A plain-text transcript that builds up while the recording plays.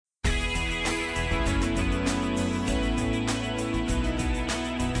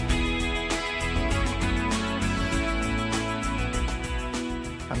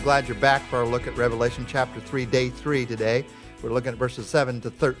glad you're back for our look at Revelation chapter 3, day 3 today. We're looking at verses 7 to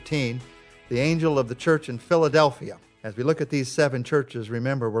 13. The angel of the church in Philadelphia. As we look at these 7 churches,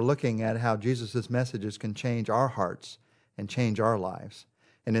 remember, we're looking at how Jesus' messages can change our hearts and change our lives.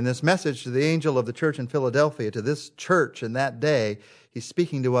 And in this message to the angel of the church in Philadelphia, to this church in that day, he's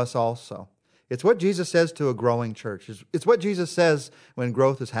speaking to us also. It's what Jesus says to a growing church. It's what Jesus says when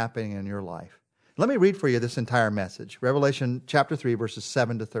growth is happening in your life. Let me read for you this entire message. Revelation chapter 3, verses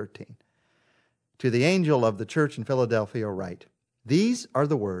 7 to 13. To the angel of the church in Philadelphia write, "These are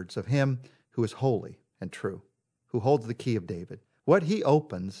the words of him who is holy and true, who holds the key of David. What he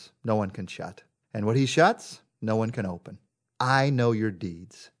opens, no one can shut, and what he shuts, no one can open. I know your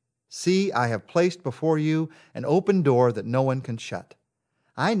deeds. See, I have placed before you an open door that no one can shut.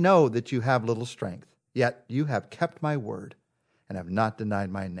 I know that you have little strength, yet you have kept my word and have not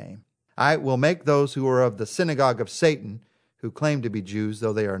denied my name. I will make those who are of the synagogue of Satan, who claim to be Jews,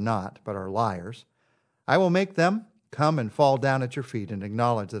 though they are not, but are liars, I will make them come and fall down at your feet and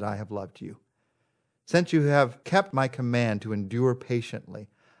acknowledge that I have loved you. Since you have kept my command to endure patiently,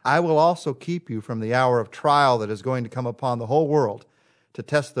 I will also keep you from the hour of trial that is going to come upon the whole world to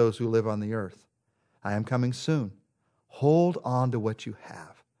test those who live on the earth. I am coming soon. Hold on to what you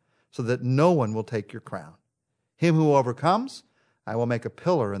have, so that no one will take your crown. Him who overcomes, I will make a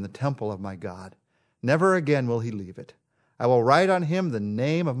pillar in the temple of my God. Never again will he leave it. I will write on him the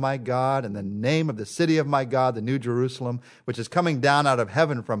name of my God and the name of the city of my God, the New Jerusalem, which is coming down out of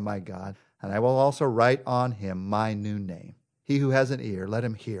heaven from my God. And I will also write on him my new name. He who has an ear, let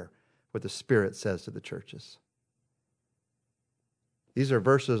him hear what the Spirit says to the churches." These are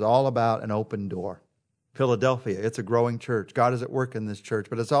verses all about an open door. Philadelphia, it's a growing church. God is at work in this church,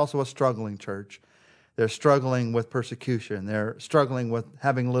 but it's also a struggling church. They're struggling with persecution. They're struggling with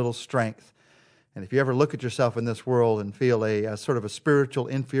having little strength. And if you ever look at yourself in this world and feel a sort of a spiritual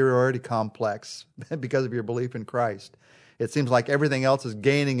inferiority complex because of your belief in Christ, it seems like everything else is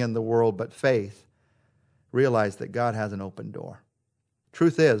gaining in the world but faith, realize that God has an open door.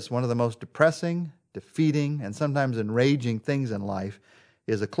 Truth is, one of the most depressing, defeating, and sometimes enraging things in life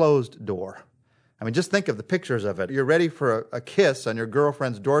is a closed door. I mean, just think of the pictures of it. You're ready for a kiss on your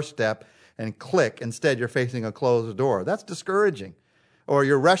girlfriend's doorstep and click, instead you're facing a closed door. That's discouraging. Or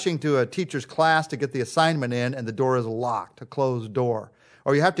you're rushing to a teacher's class to get the assignment in and the door is locked, a closed door.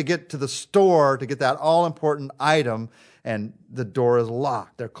 Or you have to get to the store to get that all-important item and the door is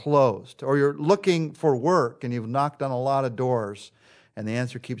locked, they're closed. Or you're looking for work and you've knocked on a lot of doors and the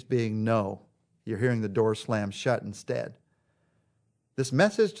answer keeps being no. You're hearing the door slam shut instead. This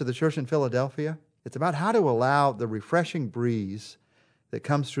message to the church in Philadelphia, it's about how to allow the refreshing breeze that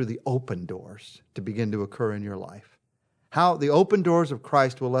comes through the open doors to begin to occur in your life. How the open doors of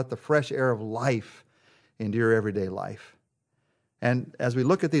Christ will let the fresh air of life into your everyday life. And as we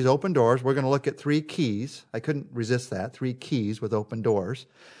look at these open doors, we're going to look at 3 keys. I couldn't resist that. 3 keys with open doors.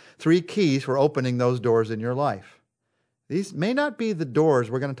 3 keys for opening those doors in your life. These may not be the doors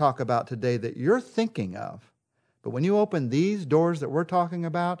we're going to talk about today that you're thinking of. But when you open these doors that we're talking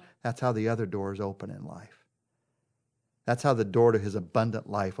about, that's how the other doors open in life. That's how the door to his abundant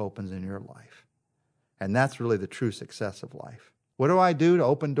life opens in your life. And that's really the true success of life. What do I do to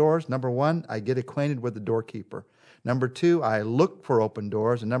open doors? Number 1, I get acquainted with the doorkeeper. Number 2, I look for open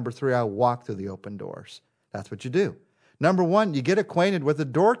doors. And number 3, I walk through the open doors. That's what you do. Number 1, you get acquainted with the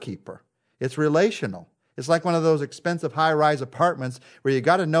doorkeeper. It's relational. It's like one of those expensive high-rise apartments where you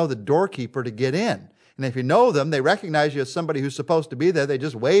got to know the doorkeeper to get in. And if you know them, they recognize you as somebody who's supposed to be there. They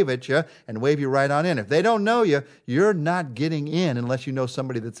just wave at you and wave you right on in. If they don't know you, you're not getting in unless you know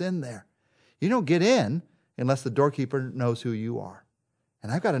somebody that's in there. You don't get in unless the doorkeeper knows who you are.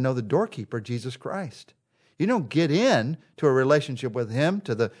 And I've got to know the doorkeeper, Jesus Christ. You don't get in to a relationship with him,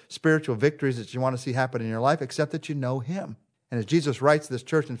 to the spiritual victories that you want to see happen in your life, except that you know him. And as Jesus writes this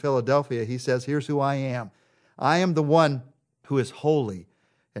church in Philadelphia, he says, here's who I am. I am the one who is holy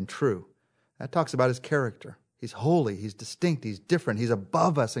and true. That talks about his character. He's holy, he's distinct, he's different, he's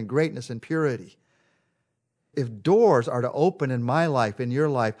above us in greatness and purity. If doors are to open in my life, in your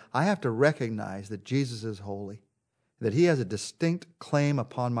life, I have to recognize that Jesus is holy, that he has a distinct claim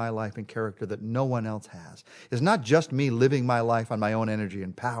upon my life and character that no one else has. It's not just me living my life on my own energy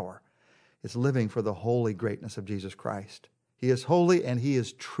and power. It's living for the holy greatness of Jesus Christ. He is holy and he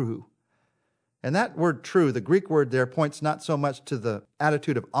is true. And that word true, the Greek word there, points not so much to the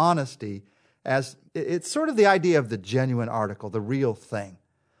attitude of honesty as it's sort of the idea of the genuine article, the real thing.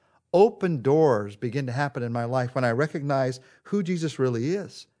 Open doors begin to happen in my life when I recognize who Jesus really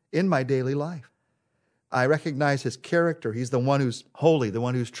is in my daily life. I recognize his character. He's the one who's holy, the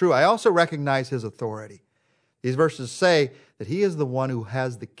one who's true. I also recognize his authority. These verses say that he is the one who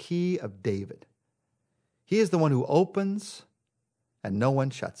has the key of David. He is the one who opens and no one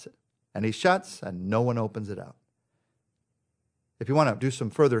shuts it. And he shuts and no one opens it up. If you want to do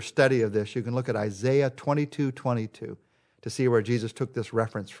some further study of this, you can look at Isaiah 22:22 to see where Jesus took this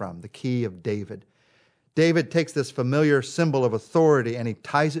reference from, the key of David. David takes this familiar symbol of authority and he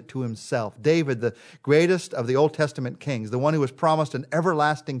ties it to himself. David, the greatest of the Old Testament kings, the one who was promised an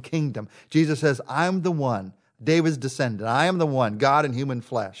everlasting kingdom. Jesus says, I'm the one, David's descendant. I am the one, God in human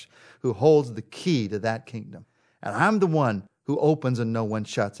flesh, who holds the key to that kingdom. And I'm the one who opens and no one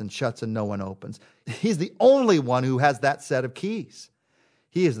shuts, and shuts and no one opens. He's the only one who has that set of keys.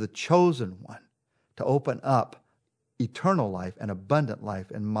 He is the chosen one to open up eternal life and abundant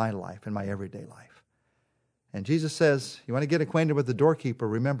life in my everyday life. And Jesus says, you want to get acquainted with the doorkeeper?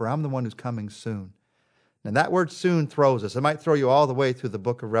 Remember, I'm the one who's coming soon. And that word soon throws us. It might throw you all the way through the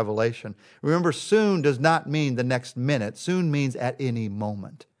book of Revelation. Remember, soon does not mean the next minute. Soon means at any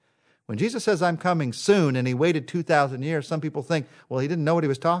moment. When Jesus says, I'm coming soon, and he waited 2,000 years, some people think, well, he didn't know what he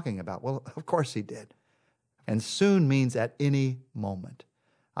was talking about. Well, of course he did. And soon means at any moment.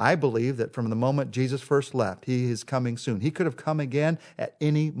 I believe that from the moment Jesus first left, he is coming soon. He could have come again at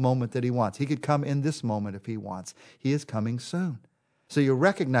any moment that he wants. He could come in this moment if he wants. He is coming soon. So you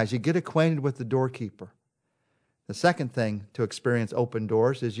recognize, you get acquainted with the doorkeeper. The second thing to experience open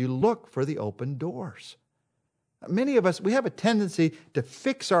doors is you look for the open doors. Many of us, we have a tendency to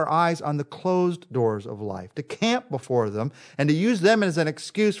fix our eyes on the closed doors of life, to camp before them, and to use them as an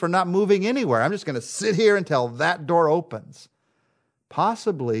excuse for not moving anywhere. I'm just going to sit here until that door opens.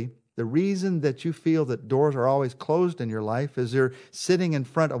 Possibly the reason that you feel that doors are always closed in your life is you're sitting in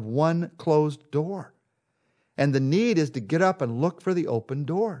front of one closed door. And the need is to get up and look for the open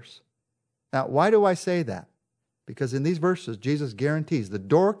doors. Now, why do I say that? Because in these verses, Jesus guarantees, the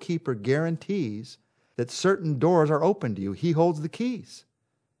doorkeeper guarantees that certain doors are open to you. He holds the keys.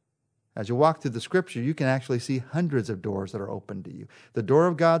 As you walk through the scripture, you can actually see hundreds of doors that are open to you. The door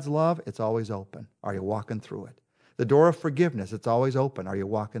of God's love, it's always open. Are you walking through it? The door of forgiveness, it's always open. Are you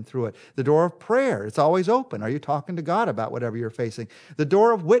walking through it? The door of prayer, it's always open. Are you talking to God about whatever you're facing? The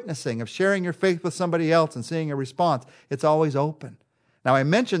door of witnessing, of sharing your faith with somebody else and seeing a response, it's always open. Now, I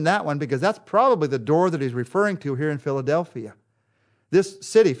mentioned that one because that's probably the door that he's referring to here in Philadelphia. This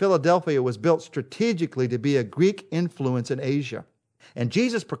city, Philadelphia, was built strategically to be a Greek influence in Asia. And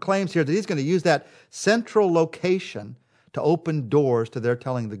Jesus proclaims here that he's going to use that central location to open doors to their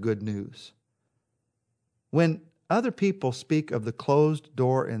telling the good news. When other people speak of the closed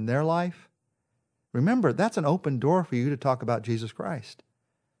door in their life, remember, that's an open door for you to talk about Jesus Christ.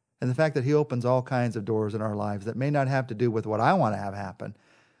 And the fact that he opens all kinds of doors in our lives that may not have to do with what I want to have happen,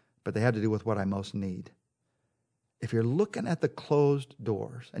 but they have to do with what I most need. If you're looking at the closed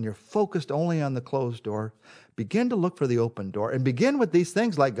doors and you're focused only on the closed door, begin to look for the open door and begin with these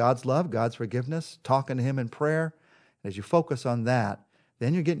things like God's love, God's forgiveness, talking to him in prayer. And as you focus on that,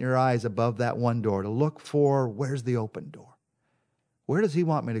 then you're getting your eyes above that one door to look for, where's the open door? Where does he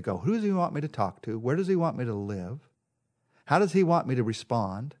want me to go? Who does he want me to talk to? Where does he want me to live? How does he want me to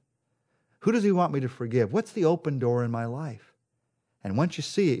respond? Who does he want me to forgive? What's the open door in my life? And once you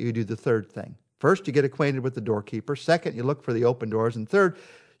see it, you do the third thing. First, you get acquainted with the doorkeeper. Second, you look for the open doors. And third,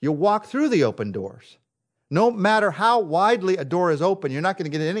 you walk through the open doors. No matter how widely a door is open, you're not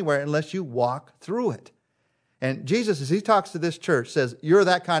going to get anywhere unless you walk through it. And Jesus, as he talks to this church, says, you're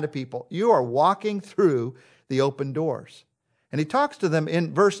that kind of people. You are walking through the open doors. And he talks to them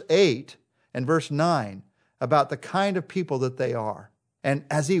in verse 8 and verse 9 about the kind of people that they are. And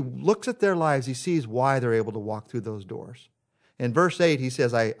as he looks at their lives, he sees why they're able to walk through those doors. In verse 8, he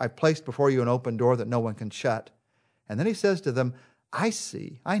says, I placed before you an open door that no one can shut. And then he says to them,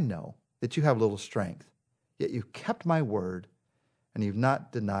 I know that you have little strength, yet you've kept my word and you've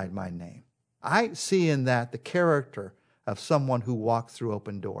not denied my name. I see in that the character of someone who walks through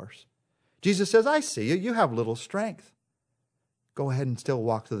open doors. Jesus says, I see you. You have little strength. Go ahead and still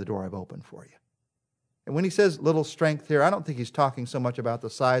walk through the door I've opened for you. And when he says little strength here, I don't think he's talking so much about the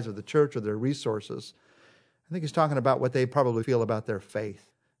size of the church or their resources. I think he's talking about what they probably feel about their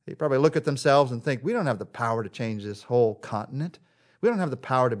faith. They probably look at themselves and think, we don't have the power to change this whole continent. We don't have the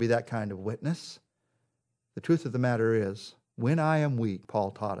power to be that kind of witness. The truth of the matter is, when I am weak,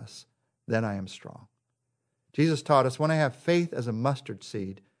 Paul taught us, then I am strong. Jesus taught us, when I have faith as a mustard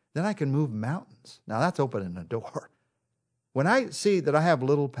seed, then I can move mountains. Now that's opening a door. When I see that I have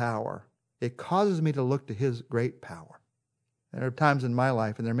little power, it causes me to look to his great power. There are times in my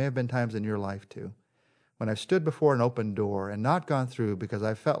life, and there may have been times in your life too, when I've stood before an open door and not gone through because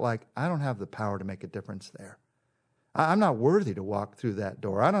I felt like I don't have the power to make a difference there. I'm not worthy to walk through that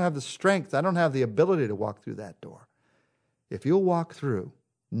door. I don't have the strength. I don't have the ability to walk through that door. if you'll walk through,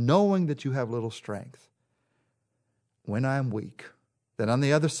 knowing that you have little strength, when I'm weak, then on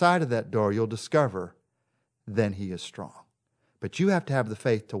the other side of that door you'll discover, then he is strong. But you have to have the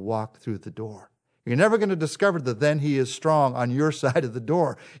faith to walk through the door. You're never going to discover that then he is strong on your side of the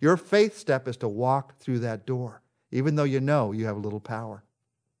door. Your faith step is to walk through that door, even though you know you have little power.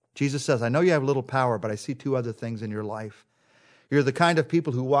 Jesus says, I know you have little power, but I see two other things in your life. You're the kind of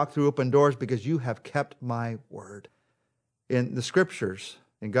people who walk through open doors because you have kept my word. In the scriptures,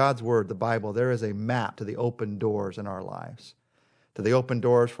 in God's word, the Bible, there is a map to the open doors in our lives, to the open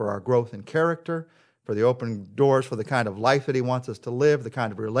doors for our growth in character, for the open doors for the kind of life that he wants us to live, the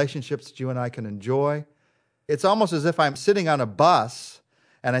kind of relationships that you and I can enjoy. It's almost as if I'm sitting on a bus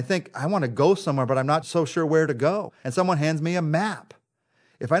and I think I want to go somewhere, but I'm not so sure where to go. And someone hands me a map.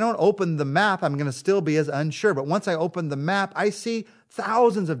 If I don't open the map, I'm going to still be as unsure. But once I open the map, I see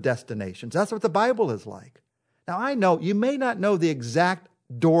thousands of destinations. That's what the Bible is like. Now, I know you may not know the exact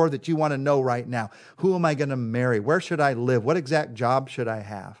door that you want to know right now. Who am I going to marry? Where should I live? What exact job should I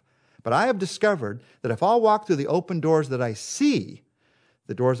have? But I have discovered that if I'll walk through the open doors that I see,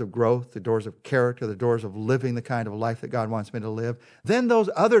 the doors of growth, the doors of character, the doors of living the kind of life that God wants me to live, then those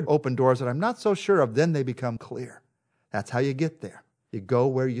other open doors that I'm not so sure of, then they become clear. That's how you get there. You go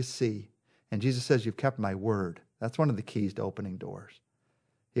where you see. And Jesus says, you've kept my word. That's one of the keys to opening doors.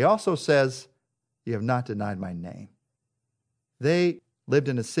 He also says, you have not denied my name. They lived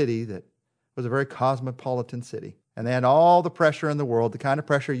in a city that was a very cosmopolitan city. And they had all the pressure in the world, the kind of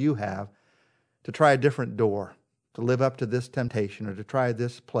pressure you have, to try a different door, to live up to this temptation or to try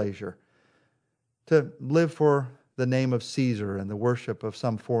this pleasure, to live for the name of Caesar and the worship of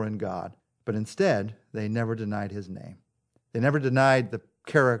some foreign god. But instead, they never denied his name. They never denied the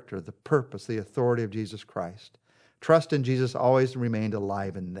character, the purpose, the authority of Jesus Christ. Trust in Jesus always remained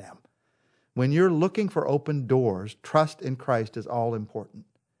alive in them. When you're looking for open doors, trust in Christ is all important.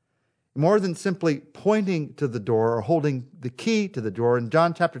 More than simply pointing to the door or holding the key to the door. In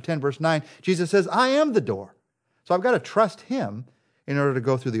John chapter 10, verse 9, Jesus says, I am the door. So I've got to trust him in order to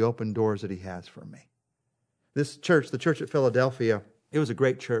go through the open doors that he has for me. This church, the church at Philadelphia, it was a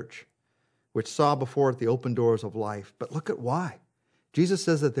great church which saw before it the open doors of life. But look at why. Jesus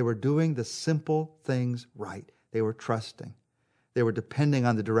says that they were doing the simple things right. They were trusting. They were depending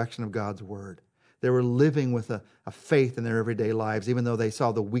on the direction of God's word. They were living with a faith in their everyday lives, even though they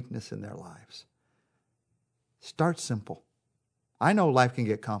saw the weakness in their lives. Start simple. I know life can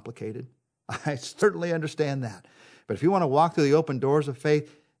get complicated. I certainly understand that. But if you want to walk through the open doors of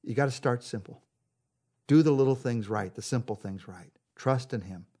faith, you got to start simple. Do the little things right, the simple things right. Trust in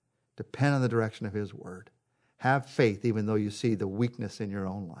him. Depend on the direction of his word. Have faith even though you see the weakness in your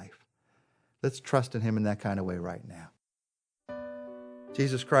own life. Let's trust in him in that kind of way right now.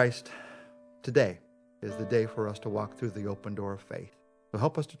 Jesus Christ, today is the day for us to walk through the open door of faith. So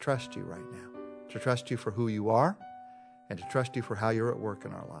help us to trust you right now, to trust you for who you are and to trust you for how you're at work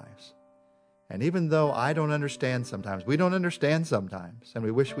in our lives. And even though I don't understand sometimes, we don't understand sometimes, and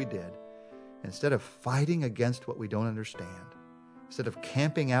we wish we did, instead of fighting against what we don't understand, instead of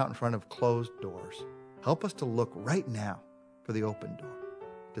camping out in front of closed doors, help us to look right now for the open door,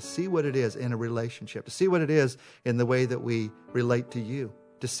 to see what it is in a relationship, to see what it is in the way that we relate to you,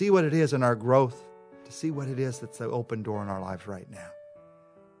 to see what it is in our growth, to see what it is that's the open door in our lives right now.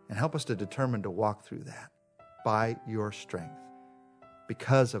 And help us to determine to walk through that by your strength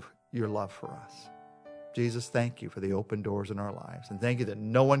because of your love for us. Jesus, thank you for the open doors in our lives. And thank you that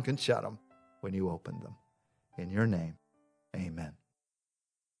no one can shut them when you open them. In your name, amen.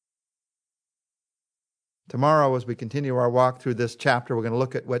 Tomorrow, as we continue our walk through this chapter, we're going to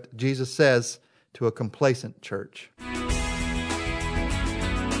look at what Jesus says to a complacent church.